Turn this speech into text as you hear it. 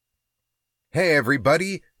Hey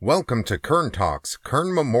everybody, welcome to Kern Talks,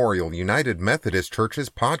 Kern Memorial United Methodist Church's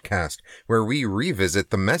podcast, where we revisit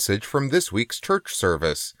the message from this week's church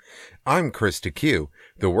service. I'm Krista Q,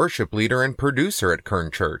 the worship leader and producer at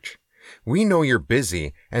Kern Church. We know you're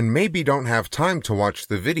busy and maybe don't have time to watch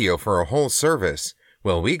the video for a whole service.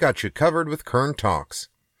 Well, we got you covered with Kern Talks.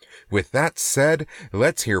 With that said,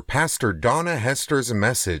 let's hear Pastor Donna Hester's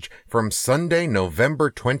message from Sunday,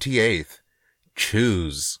 November 28th.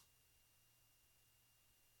 Choose.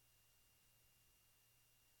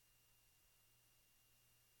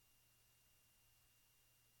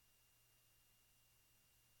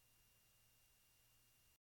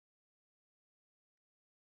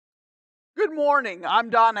 Good morning. I'm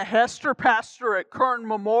Donna Hester, pastor at Kern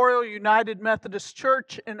Memorial United Methodist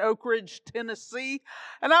Church in Oak Ridge, Tennessee,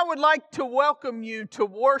 and I would like to welcome you to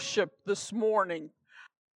worship this morning.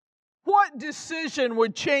 What decision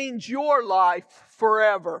would change your life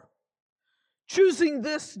forever? Choosing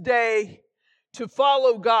this day to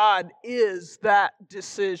follow God is that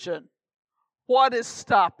decision. What is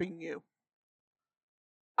stopping you?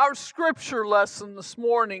 Our scripture lesson this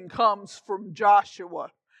morning comes from Joshua.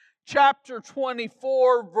 Chapter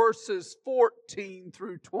 24, verses 14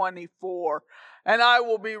 through 24. And I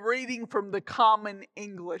will be reading from the Common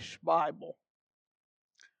English Bible.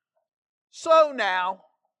 So now,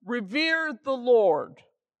 revere the Lord.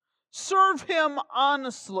 Serve Him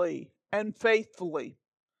honestly and faithfully.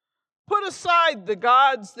 Put aside the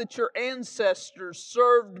gods that your ancestors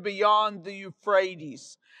served beyond the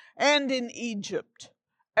Euphrates and in Egypt,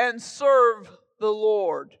 and serve the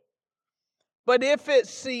Lord. But if it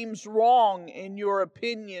seems wrong in your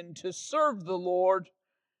opinion to serve the Lord,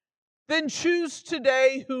 then choose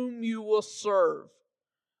today whom you will serve.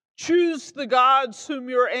 Choose the gods whom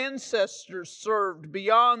your ancestors served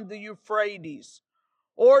beyond the Euphrates,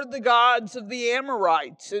 or the gods of the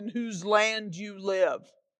Amorites in whose land you live.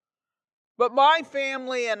 But my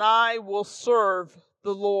family and I will serve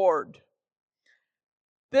the Lord.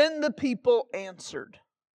 Then the people answered,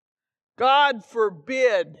 God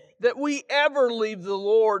forbid that we ever leave the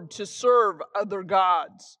Lord to serve other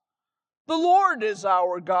gods. The Lord is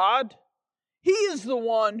our God. He is the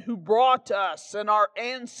one who brought us and our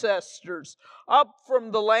ancestors up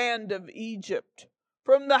from the land of Egypt,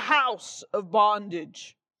 from the house of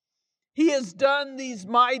bondage. He has done these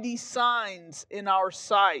mighty signs in our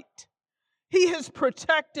sight. He has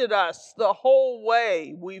protected us the whole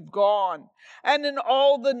way we've gone, and in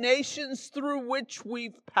all the nations through which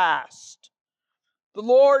we've passed. The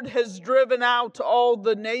Lord has driven out all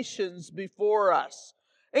the nations before us,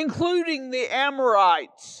 including the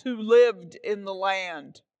Amorites who lived in the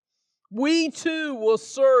land. We too will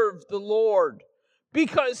serve the Lord,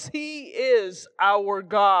 because He is our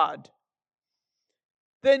God.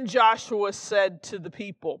 Then Joshua said to the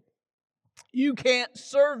people, You can't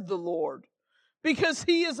serve the Lord, because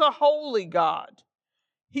He is a holy God.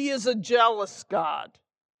 He is a jealous God.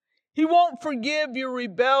 He won't forgive your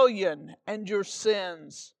rebellion and your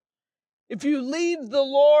sins. If you leave the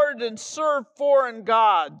Lord and serve foreign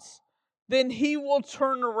gods, then He will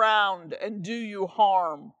turn around and do you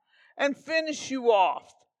harm and finish you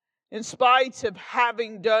off, in spite of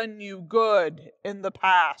having done you good in the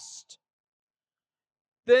past.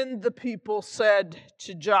 Then the people said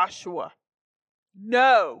to Joshua,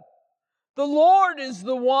 No, the Lord is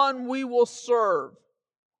the one we will serve.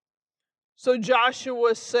 So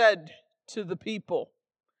Joshua said to the people,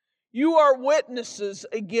 You are witnesses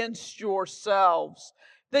against yourselves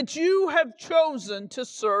that you have chosen to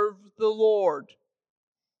serve the Lord.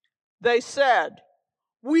 They said,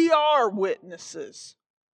 We are witnesses.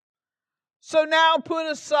 So now put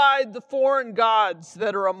aside the foreign gods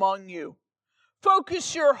that are among you.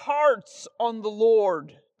 Focus your hearts on the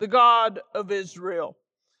Lord, the God of Israel.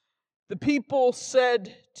 The people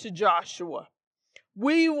said to Joshua,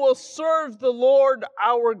 We will serve the Lord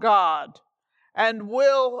our God and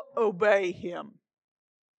will obey Him.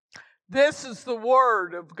 This is the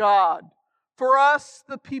word of God for us,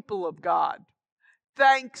 the people of God.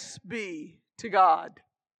 Thanks be to God.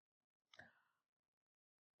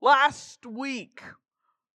 Last week,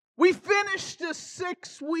 we finished a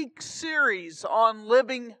 6-week series on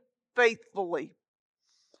living faithfully.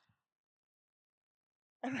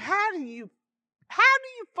 And how do you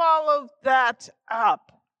follow that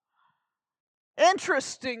up?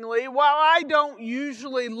 Interestingly, while I don't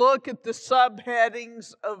usually look at the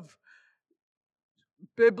subheadings of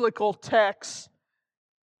biblical texts,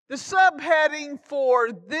 the subheading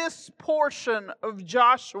for this portion of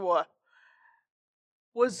Joshua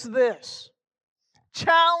was this: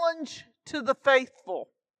 Challenge to the faithful.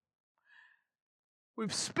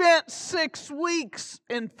 We've spent 6 weeks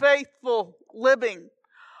in faithful living.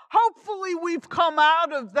 Hopefully we've come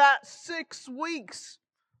out of that 6 weeks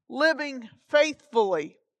living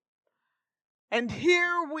faithfully. And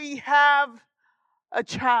here we have a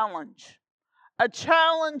challenge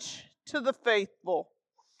to the faithful,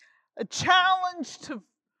 a challenge to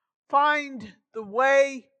find the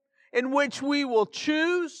way in which we will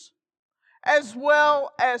choose as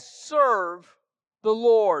well as serve the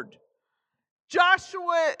Lord.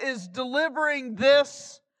 Joshua is delivering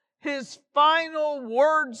his final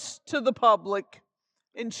words to the public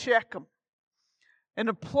in Shechem, in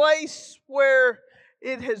a place where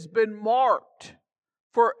it has been marked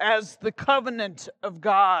as the covenant of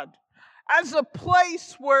God, as a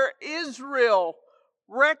place where Israel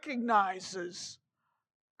recognizes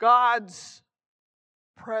God's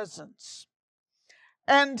presence.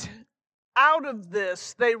 And out of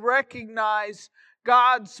this, they recognize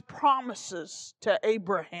God's promises to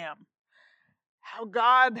Abraham. How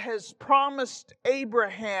God has promised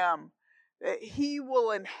Abraham that he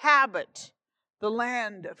will inhabit the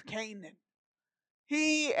land of Canaan.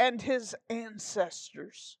 He and his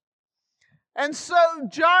ancestors. And so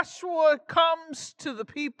Joshua comes to the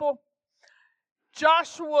people.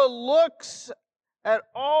 Joshua looks at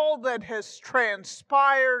all that has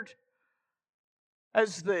transpired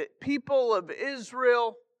as the people of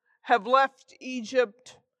Israel have left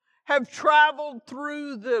Egypt, have traveled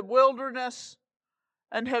through the wilderness,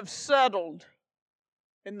 and have settled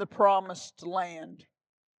in the promised land.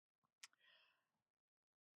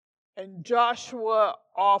 And Joshua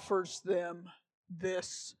offers them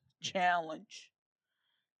this challenge.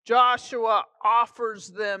 Joshua offers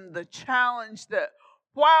them the challenge that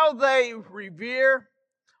while they revere,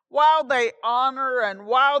 while they honor, and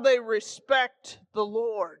while they respect the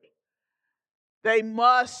Lord, they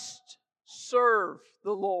must serve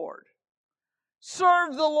the Lord.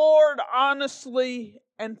 Serve the Lord honestly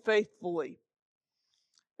and faithfully.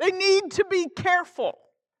 They need to be careful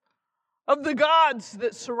of the gods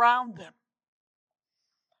that surround them,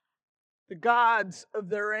 the gods of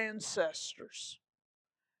their ancestors,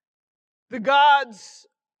 the gods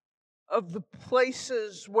of the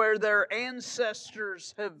places where their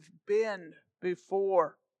ancestors have been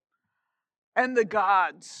before, and the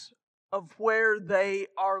gods of where they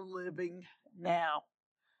are living now.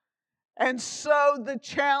 And so the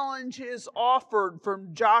challenge is offered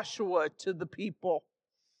from Joshua to the people.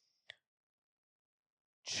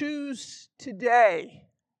 Choose today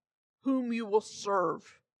whom you will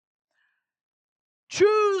serve.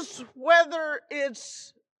 Choose whether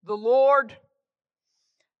it's the Lord,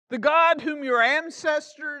 the God whom your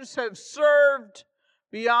ancestors have served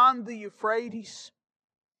beyond the Euphrates,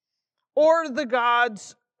 or the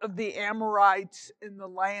gods of the Amorites in the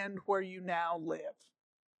land where you now live.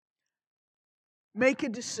 Make a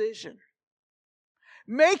decision.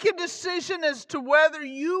 Make a decision as to whether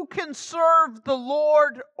you can serve the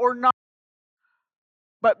Lord or not.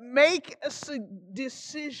 But make a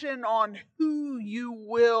decision on who you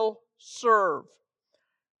will serve.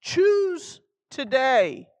 Choose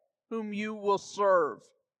today whom you will serve.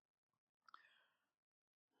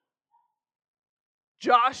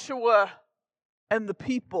 Joshua and the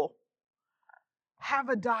people have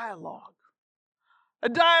a dialogue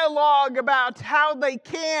about how they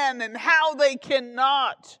can and how they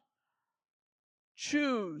cannot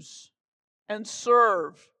choose and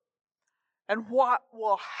serve, and what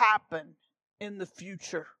will happen in the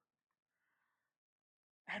future.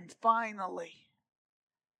 And finally,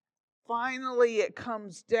 it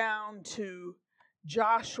comes down to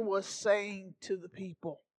Joshua saying to the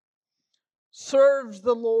people, serve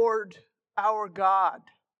the Lord our God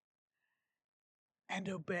and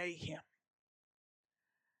obey Him.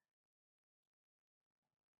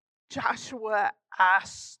 Joshua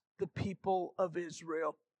asked the people of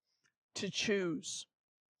Israel to choose.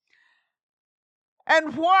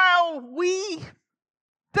 And while we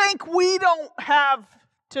think we don't have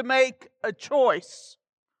to make a choice,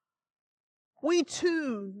 we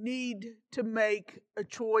too need to make a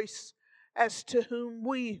choice as to whom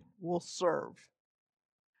we will serve.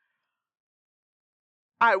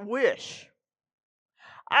 I wish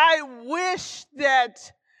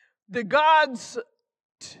that the gods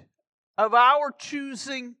of our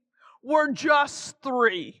choosing were just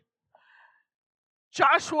 3.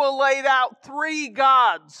 Joshua laid out 3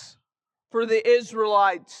 gods for the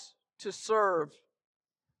Israelites to serve.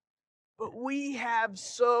 But we have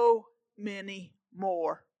so many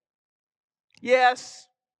more. Yes,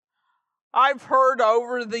 I've heard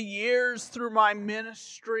over the years through my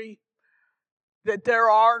ministry that there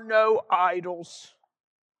are no idols.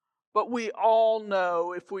 But we all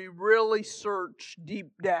know, if we really search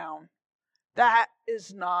deep down, that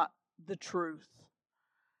is not the truth.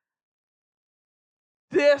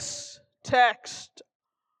 This text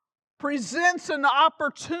presents an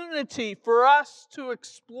opportunity for us to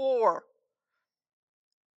explore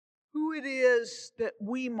who it is that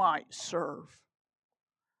we might serve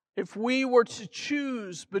if we were to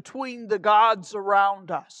choose between the gods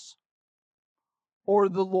around us or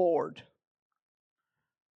the Lord.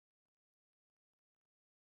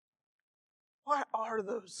 What are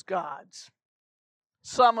those gods?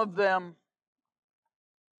 Some of them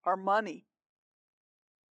are money,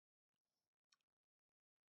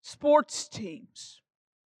 sports teams,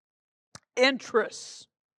 interests,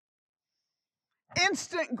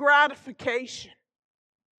 instant gratification,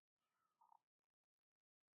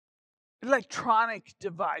 electronic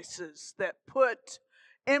devices that put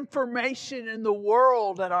information in the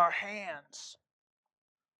world at our hands.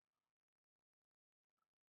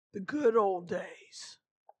 The good old days.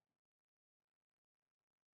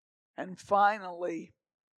 And finally,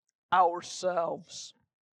 ourselves.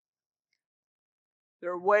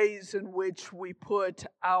 There are ways in which we put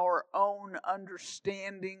our own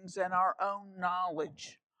understandings and our own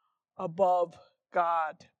knowledge above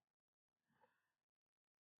God.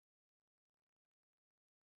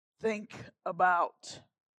 Think about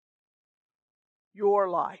your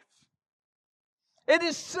life. It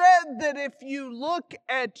is said that if you look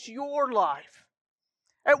at your life,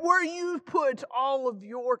 at where you put all of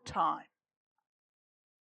your time,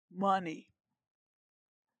 money,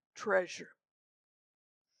 treasure,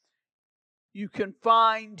 you can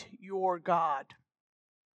find your God.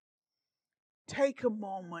 Take a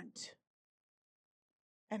moment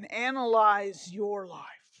and analyze your life.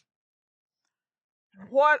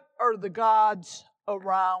 What are the gods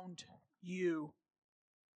around you?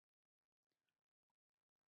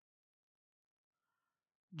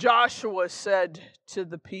 Joshua said to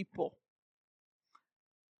the people,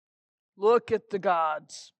 look at the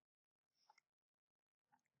gods.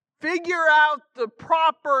 Figure out the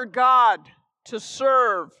proper God to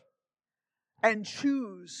serve and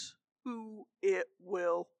choose who it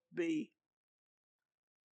will be.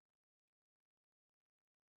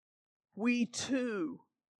 We too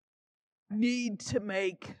need to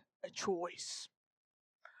make a choice.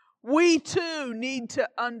 We too need to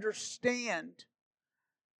understand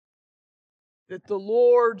that the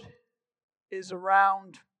Lord is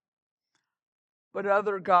around, but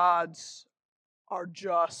other gods are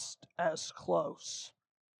just as close.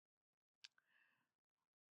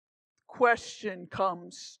 The question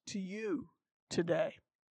comes to you today.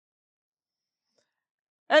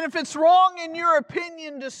 And if it's wrong in your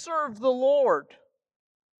opinion to serve the Lord,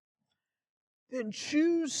 then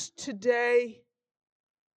choose today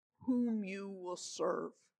whom you will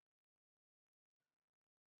serve.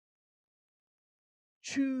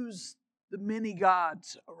 Choose the many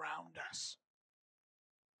gods around us,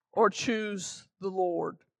 or choose the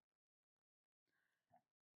Lord.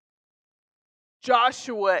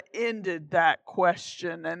 Joshua ended that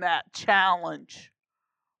question and that challenge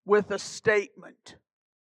with a statement,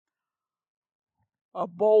 a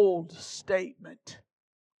bold statement.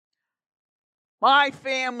 My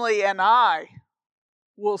family and I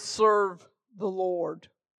will serve the Lord.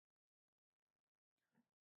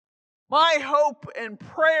 My hope and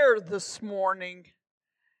prayer this morning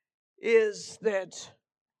is that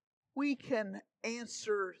we can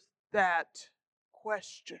answer that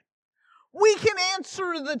question. We can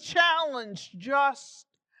answer the challenge just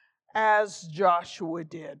as Joshua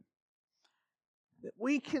did. That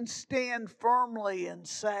we can stand firmly and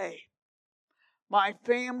say, my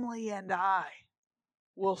family and I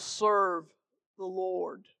will serve the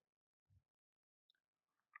Lord.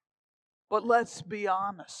 But let's be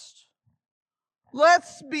honest.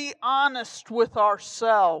 Let's be honest with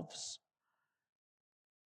ourselves.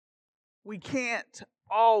 We can't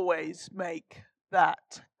always make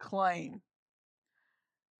that claim.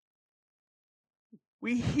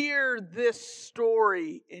 We hear this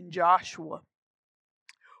story in Joshua.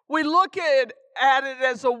 We look at it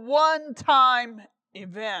as a one-time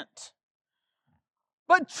event.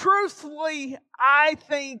 But truthfully, I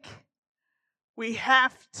think we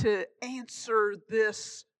have to answer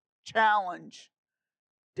this challenge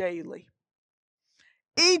daily.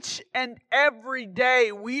 Each and every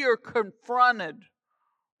day we are confronted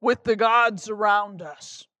with the gods around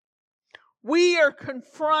us. We are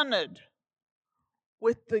confronted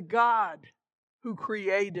with the God who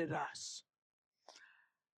created us.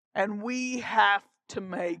 And we have to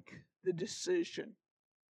make the decision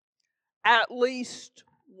at least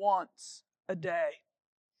once a day.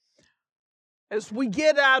 As we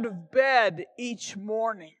get out of bed each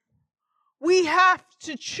morning, We have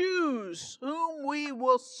to choose whom we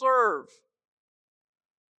will serve.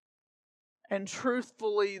 And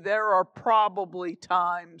truthfully, there are probably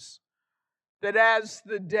times that as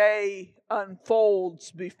the day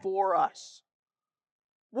unfolds before us,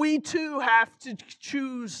 we too have to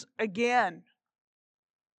choose again.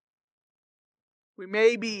 We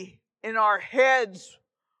maybe in our heads,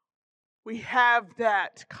 we have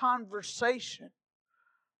that conversation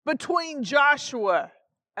between Joshua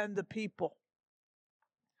and the people.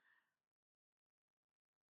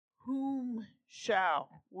 Whom shall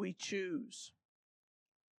we choose?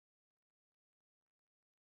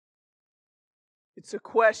 It's a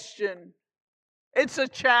question, it's a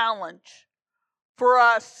challenge for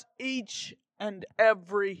us each and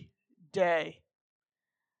every day.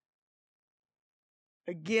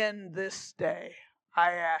 Again this day,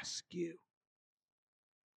 I ask you,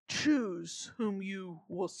 choose whom you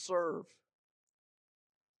will serve.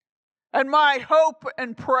 And my hope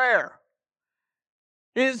and prayer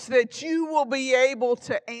is that you will be able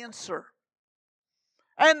to answer,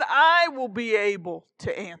 and I will be able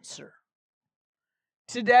to answer.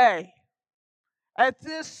 Today, at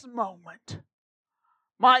this moment,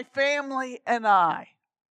 my family and I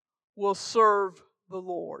will serve the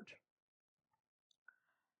Lord.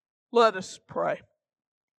 Let us pray.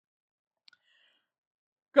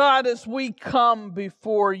 God, as we come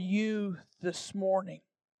before you this morning,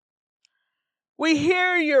 we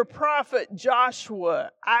hear your prophet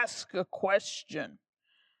Joshua ask a question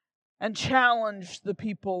and challenge the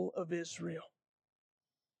people of Israel.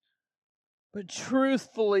 But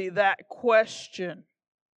truthfully, that question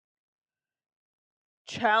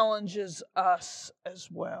challenges us as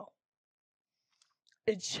well.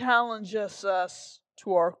 It challenges us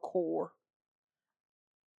to our core.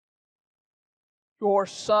 Your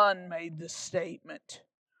son made the statement,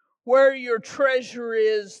 where your treasure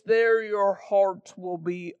is, there your heart will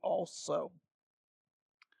be also.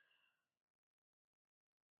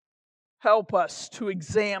 Help us to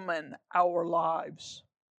examine our lives.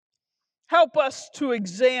 Help us to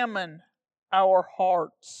examine our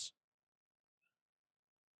hearts.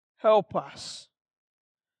 Help us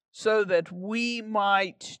so that we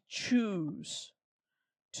might choose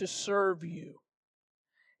to serve you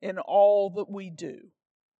in all that we do.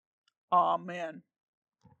 Amen.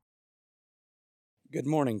 Good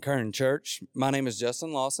morning, Kern Church. My name is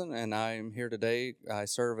Justin Lawson, and I am here today. I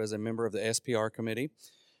serve as a member of the SPR committee.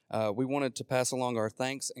 We wanted to pass along our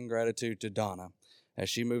thanks and gratitude to Donna as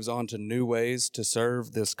she moves on to new ways to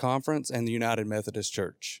serve this conference and the United Methodist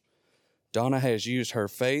Church. Donna has used her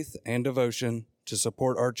faith and devotion to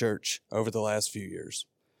support our church over the last few years.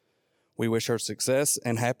 We wish her success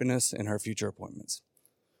and happiness in her future appointments.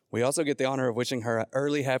 We also get the honor of wishing her an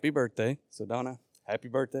early happy birthday. So Donna, happy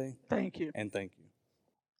birthday. Thank you. And thank you.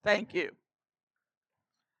 Thank you.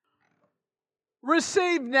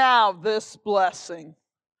 Receive now this blessing.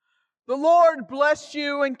 The Lord bless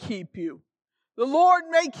you and keep you. The Lord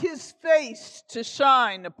make his face to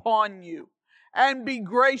shine upon you and be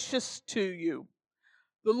gracious to you.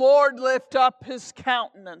 The Lord lift up his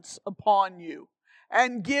countenance upon you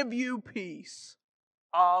and give you peace.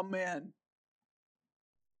 Amen.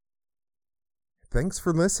 Thanks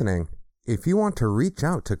for listening. If you want to reach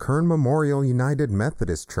out to Kern Memorial United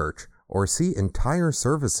Methodist Church or see entire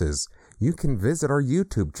services, you can visit our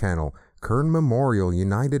YouTube channel, Kern Memorial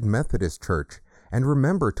United Methodist Church, and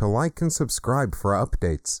remember to like and subscribe for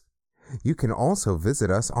updates. You can also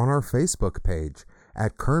visit us on our Facebook page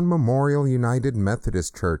at Kern Memorial United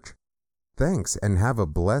Methodist Church. Thanks and have a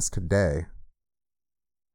blessed day.